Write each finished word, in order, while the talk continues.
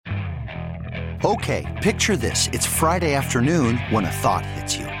Okay, picture this. It's Friday afternoon when a thought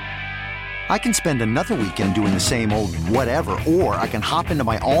hits you. I can spend another weekend doing the same old whatever, or I can hop into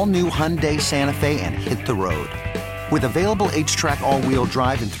my all-new Hyundai Santa Fe and hit the road. With available H-Track all-wheel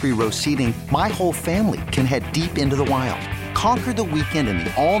drive and 3-row seating, my whole family can head deep into the wild. Conquer the weekend in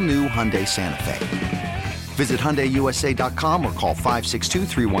the all-new Hyundai Santa Fe. Visit HyundaiUSA.com or call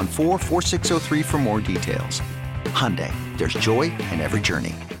 562-314-4603 for more details. Hyundai, there's joy in every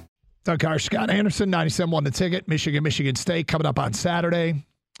journey. Doug Carr, Scott Anderson, 97.1 The Ticket, Michigan State coming up on Saturday.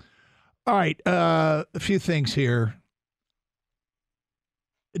 All right, a few things here.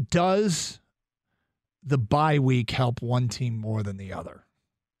 Does the bye week help one team more than the other?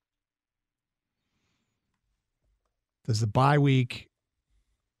 Does the bye week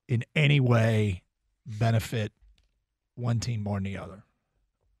in any way benefit one team more than the other?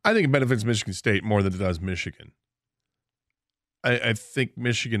 I think it benefits Michigan State more than it does Michigan. I think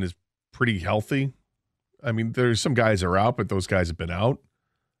Michigan is pretty healthy. I mean, there's some guys are out, but those guys have been out.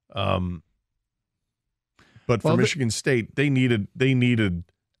 But for Michigan State, they needed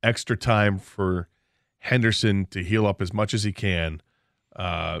extra time for Henderson to heal up as much as he can.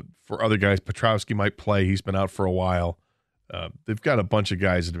 For other guys, Petrowski might play. He's been out for a while. They've got a bunch of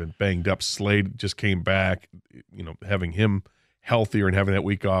guys that have been banged up. Slade just came back. Having him healthier and having that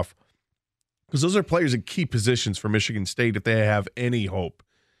week off, because those are players in key positions for Michigan State. If they have any hope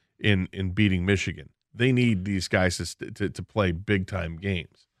in beating Michigan, they need these guys to play big time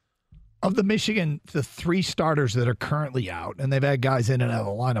games. Of the Michigan, the 3 starters that are currently out, and they've had guys in and out of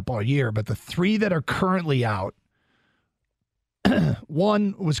the lineup all year, but the 3 that are currently out,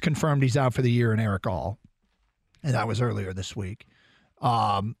 one was confirmed he's out for the year in Eric All, and that was earlier this week.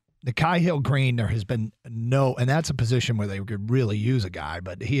 Nikhai Hill-Green, there has been no, and that's a position where they could really use a guy,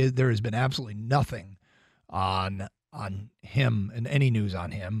 but there has been absolutely nothing on him and any news on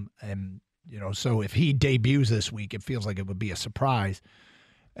him. And, so if he debuts this week, it feels like it would be a surprise.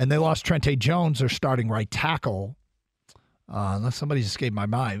 And they lost Trente Jones, their starting right tackle, unless somebody's escaped my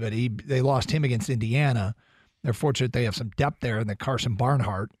mind, but they lost him against Indiana. They're fortunate they have some depth there, and that Carson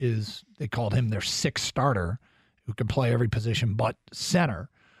Barnhart they called him their 6th starter, who can play every position but center.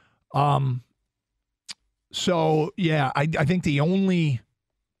 So yeah, I think the only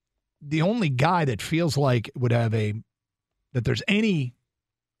guy that feels like would have that there's any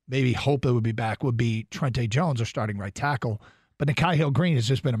maybe hope that would be back would be Trente Jones, their starting right tackle. But Nikhai Hill-Green has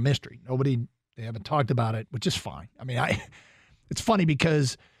just been a mystery. They haven't talked about it, which is fine. I mean, it's funny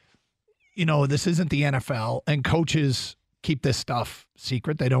because, this isn't the NFL, and coaches keep this stuff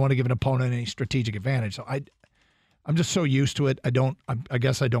secret. They don't want to give an opponent any strategic advantage. So I'm just so used to it. I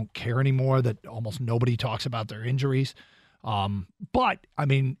guess I don't care anymore that almost nobody talks about their injuries. But, I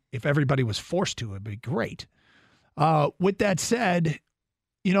mean, if everybody was forced to, it'd be great. With that said,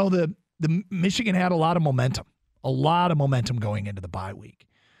 the Michigan had a lot of momentum going into the bye week.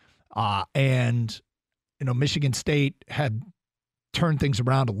 And Michigan State had turned things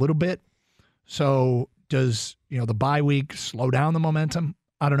around a little bit. So does, the bye week slow down the momentum?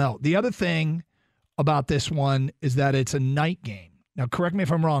 I don't know. The other thing about this one is that it's a night game. Now, correct me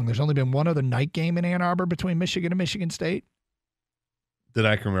if I'm wrong. There's only been one other night game in Ann Arbor between Michigan and Michigan State. That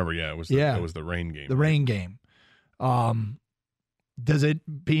I can remember, yeah. It was the rain game. The rain game. Does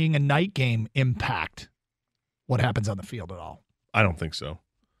it being a night game impact what happens on the field at all? I don't think so.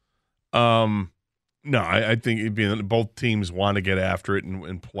 No, I think both teams want to get after it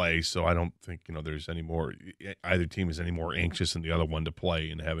and play, so I don't think there's either team is any more anxious than the other one to play,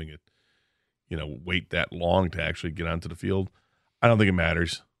 and having it wait that long to actually get onto the field. I don't think it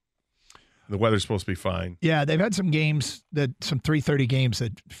matters. The weather's supposed to be fine. Yeah, they've had some games some 3:30 games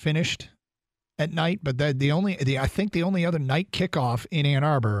that finished at night, but I think the only other night kickoff in Ann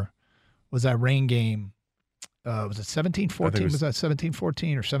Arbor was that rain game. Was it 17-14? Was that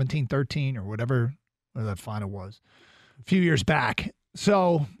 17-14 or 17-13 or whatever that final was a few years back?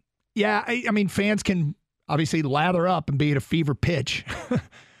 So, yeah, I mean, fans can obviously lather up and be at a fever pitch.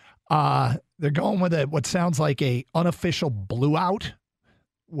 They're going with what sounds like a unofficial blue out,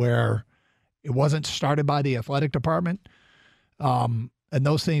 where it wasn't started by the athletic department. And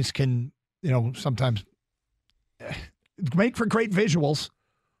those things can, sometimes make for great visuals,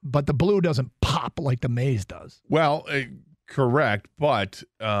 but the blue doesn't pop like the maize does. Well, correct, but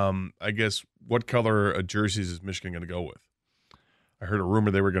I guess what color jerseys is Michigan going to go with? I heard a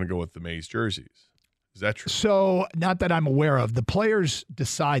rumor they were going to go with the maize jerseys. Is that true? So, not that I'm aware of. The players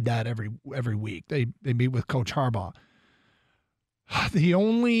decide that every week. They meet with Coach Harbaugh. The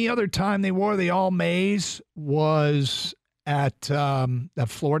only other time they wore the all maize was at that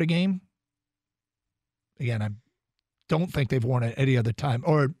Florida game. Again, I don't think they've worn it any other time.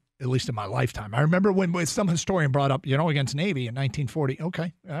 Or at least in my lifetime. I remember when some historian brought up, against Navy in 1940.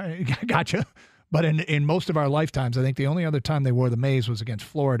 Okay, all right, gotcha. But in most of our lifetimes, I think the only other time they wore the maize was against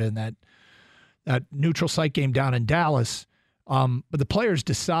Florida in that neutral site game down in Dallas. But the players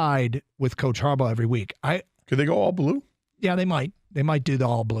decide with Coach Harbaugh every week. Could they go all blue? Yeah, they might. They might do the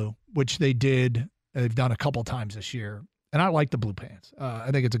all blue, which they did. They've done a couple times this year. And I like the blue pants.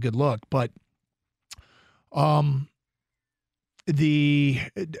 I think it's a good look. But they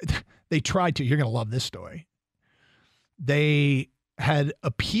tried to. You're going to love this story. They had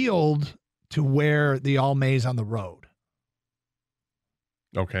appealed to wear the all maize on the road.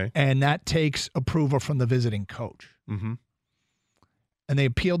 Okay. And that takes approval from the visiting coach. Mm-hmm. And they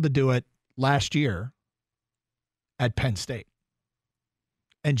appealed to do it last year at Penn State.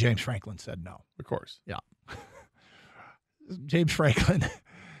 And James Franklin said no. Of course. Yeah. James Franklin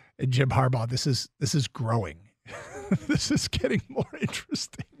and Jim Harbaugh, this is growing. This is getting more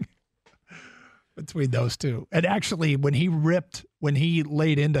interesting between those two. And actually, when he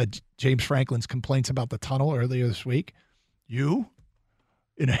laid into James Franklin's complaints about the tunnel earlier this week, kind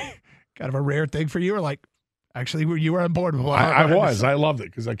of a rare thing for you, or like, actually, you were on board with what I was. I loved it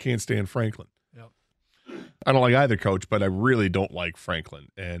because I can't stand Franklin. Yep. I don't like either coach, but I really don't like Franklin.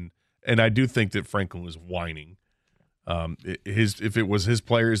 And I do think that Franklin was whining. If it was his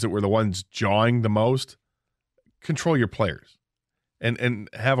players that were the ones jawing the most, control your players and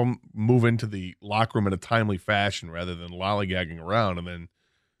have them move into the locker room in a timely fashion rather than lollygagging around and then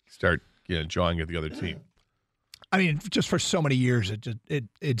start jawing at the other team. I mean, just for so many years,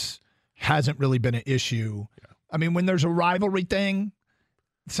 it hasn't really been an issue. Yeah. I mean, when there's a rivalry thing,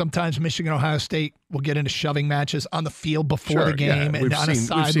 sometimes Michigan, Ohio State will get into shoving matches on the field before the game and on a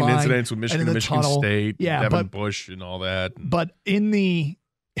sideline. We've seen incidents with Michigan and Michigan tunnel. State, Devin Bush and all that. But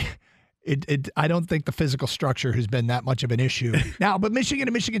I don't think the physical structure has been that much of an issue. Now, but Michigan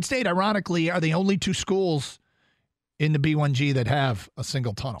and Michigan State, ironically, are the only two schools in the B1G that have a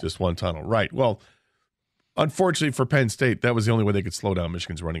single tunnel. Just one tunnel, right. Well, unfortunately for Penn State, that was the only way they could slow down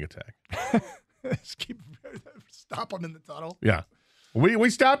Michigan's running attack. Stop them in the tunnel. Yeah. We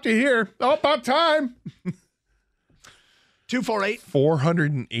stopped you here. Oh, about time. 248.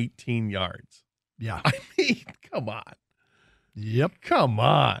 418 yards. Yeah. I mean, come on. Yep. Come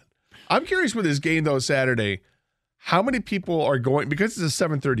on. I'm curious with this game, though, Saturday, how many people are going, because it's a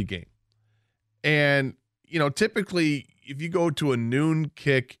 7:30 game. And, typically, if you go to a noon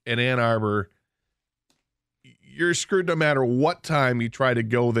kick in Ann Arbor, you're screwed no matter what time you try to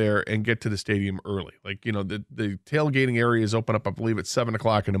go there and get to the stadium early. Like, the tailgating areas open up, I believe, at 7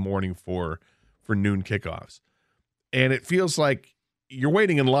 o'clock in the morning for noon kickoffs. And it feels like you're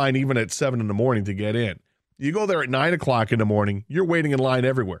waiting in line even at 7 in the morning to get in. You go there at 9 o'clock in the morning, you're waiting in line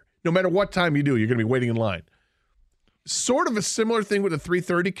everywhere. No matter what time you do, you're going to be waiting in line. Sort of a similar thing with a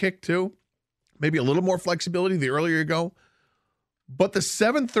 3:30 kick, too. Maybe a little more flexibility the earlier you go. But the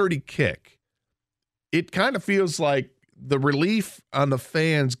 7:30 kick, it kind of feels like the relief on the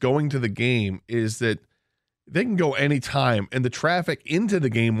fans going to the game is that they can go anytime, and the traffic into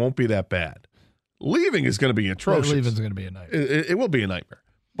the game won't be that bad. Leaving is going to be atrocious. Leaving is going to be a nightmare. It will be a nightmare.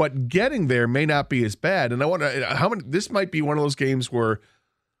 But getting there may not be as bad. And I wonder how many. This might be one of those games where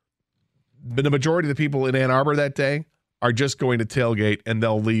the majority of the people in Ann Arbor that day are just going to tailgate, and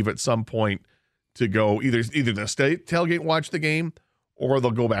they'll leave at some point to go either they'll stay tailgate and watch the game, or they'll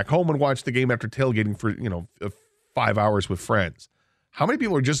go back home and watch the game after tailgating for 5 hours with friends. How many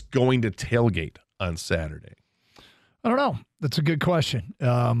people are just going to tailgate on Saturday? I don't know. That's a good question.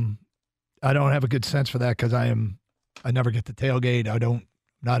 I don't have a good sense for that because I never get to tailgate. I don't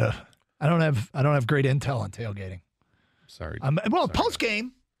have great intel on tailgating. Sorry.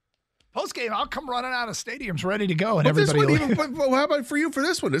 Post game, I'll come running out of stadiums ready to go, and but everybody. But how about for you for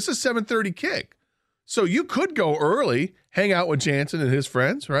this one? This is a 7:30 kick, so you could go early, hang out with Jansen and his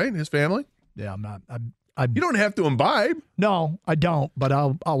friends, right? His family. Yeah, I'm not. You don't have to imbibe. No, I don't. But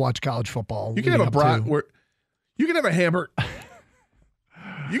I'll watch college football. You can have a brat. You can have a hamburger.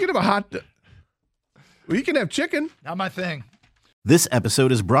 You can have a hot. Well, you can have chicken. Not my thing. This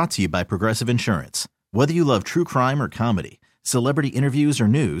episode is brought to you by Progressive Insurance. Whether you love true crime or comedy, celebrity interviews or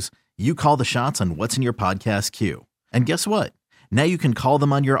news, you call the shots on what's in your podcast queue. And guess what? Now you can call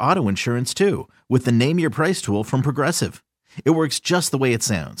them on your auto insurance too with the Name Your Price tool from Progressive. It works just the way it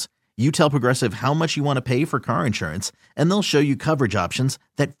sounds. You tell Progressive how much you want to pay for car insurance, and they'll show you coverage options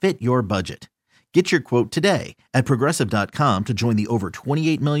that fit your budget. Get your quote today at Progressive.com to join the over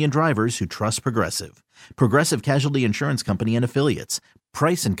 28 million drivers who trust Progressive. Progressive Casualty Insurance Company and Affiliates.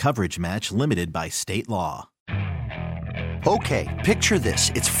 Price and coverage match limited by state law. Okay, picture this.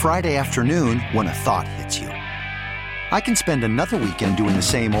 It's Friday afternoon when a thought hits you. I can spend another weekend doing the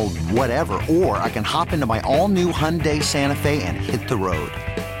same old whatever, or I can hop into my all-new Hyundai Santa Fe and hit the road.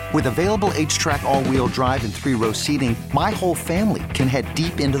 With available H-Track all-wheel drive and 3-row seating, my whole family can head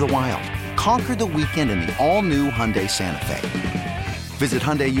deep into the wild. Conquer the weekend in the all-new Hyundai Santa Fe. Visit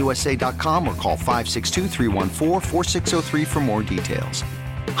HyundaiUSA.com or call 562-314-4603 for more details.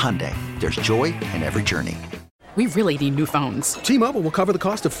 Hyundai, there's joy in every journey. We really need new phones. T-Mobile will cover the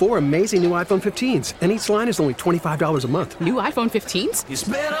cost of 4 amazing new iPhone 15s, and each line is only $25 a month. New iPhone 15s? It's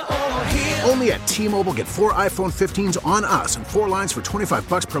better over here. Only at T-Mobile, get 4 iPhone 15s on us and 4 lines for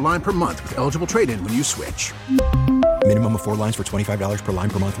 $25 per line per month with eligible trade-in when you switch. Minimum of 4 lines for $25 per line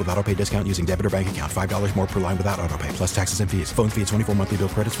per month with autopay discount using debit or bank account. $5 more per line without autopay, plus taxes and fees. Phone fee at 24 monthly bill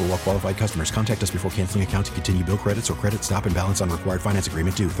credits for well-qualified customers. Contact us before canceling account to continue bill credits or credit stop and balance on required finance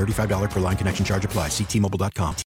agreement due. $35 per line connection charge applies. See T-Mobile.com.